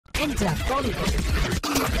Enter Bollywood.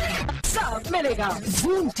 सब मिलेगा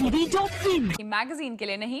ZoomTV.in. Magazine के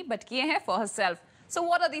लिए नहीं बट किए हैं for herself. So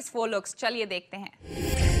what are these 4 looks? चलिए देखते हैं.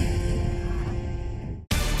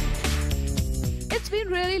 It's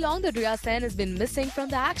been really long that Riya Sen has been missing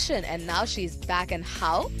from the action, and now she's back. And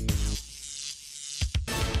how?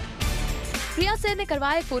 Riya Sen ने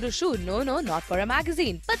करवाया photo shoot. No, not for a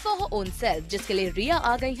magazine, but for her own self, जिसके लिए रिया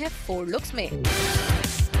आ गई है 4 looks में.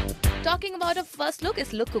 Talking about her first look,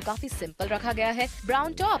 इस look को काफी simple रखा गया है.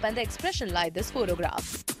 Brown top and the expression like this photograph.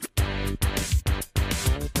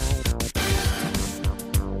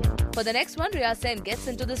 For the next one, Riya Sen gets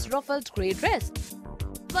into this ruffled grey dress.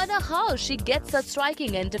 Wonder how she gets such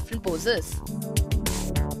striking and different poses.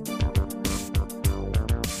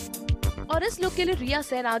 और इस look के लिए रिया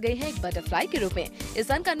सेन आ गई हैं एक बटरफ्लाई के रूप में.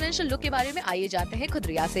 इस अनकन्वेंशनल लुक के बारे में आइए जानते हैं खुद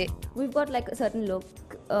रिया से. We've got like a certain look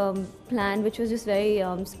planned, which was just very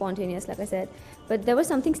spontaneous, like I said. But there was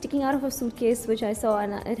something sticking out of a suitcase which I saw,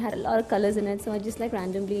 and it had a lot of colors in it. So I just like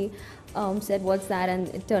randomly said, "What's that?"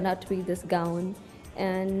 And it turned out to be this gown.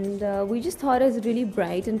 And we just thought it was really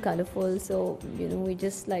bright and colorful. So we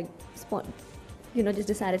just like just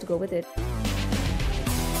decided to go with it.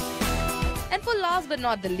 And for last but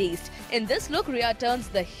not the least, in this look, Riya turns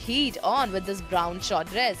the heat on with this brown short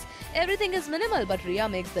dress. Everything is minimal, but Riya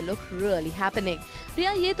makes the look really happening.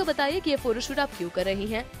 Riya, ये तो बताइए कि ये photoshoot आप क्यों कर रही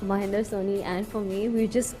हैं? Mahinder, Soni, and for me, we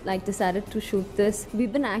just like decided to shoot this.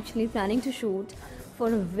 We've been actually planning to shoot for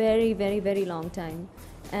a very, very, very long time,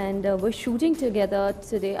 and we're shooting together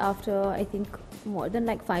today after I think more than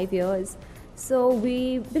like 5 years. So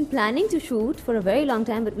we've been planning to shoot for a very long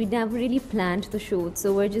time, but we never really planned the shoot.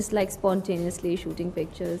 So we're just like spontaneously shooting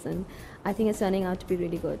pictures, and I think it's turning out to be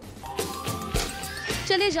really good.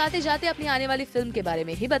 चलिए जाते जाते अपनी आने वाली film के बारे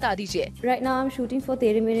में ही बता दीजिए. Right now I'm shooting for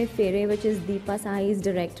Tere Mere Fere, which is Deepa Sahi's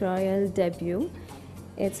directorial debut.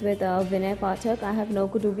 It's with Vinay Pathak. I have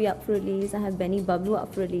Nauku Dubi up for release. I have Benny Bablu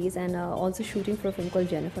up for release, and also shooting for a film called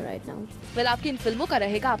Jennifer right now. Well, आपकी इन फिल्मों का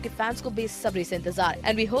रहेगा आपके fans को बेसब्री से इंतजार.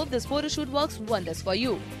 And we hope this photo shoot works wonders for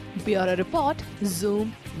you. Bureau Report,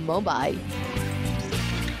 Zoom, Mumbai.